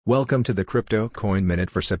Welcome to the Crypto Coin Minute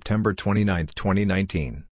for September 29,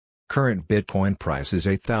 2019. Current Bitcoin price is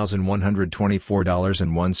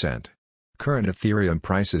 $8,124.01. Current Ethereum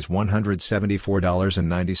price is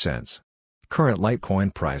 $174.90. Current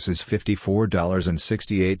Litecoin price is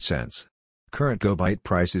 $54.68. Current GoByte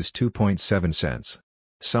price is 2.7 cents.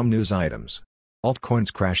 Some news items.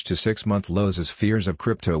 Altcoins crash to 6-month lows as fears of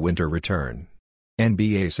crypto winter return.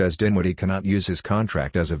 NBA says Dinwiddie cannot use his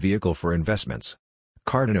contract as a vehicle for investments.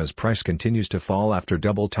 Cardano's price continues to fall after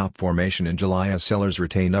double top formation in July as sellers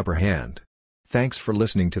retain upper hand. Thanks for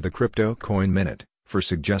listening to the Crypto Coin Minute. For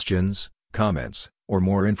suggestions, comments, or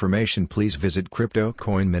more information, please visit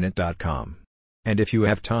CryptoCoinMinute.com. And if you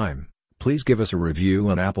have time, please give us a review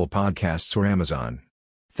on Apple Podcasts or Amazon.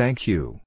 Thank you.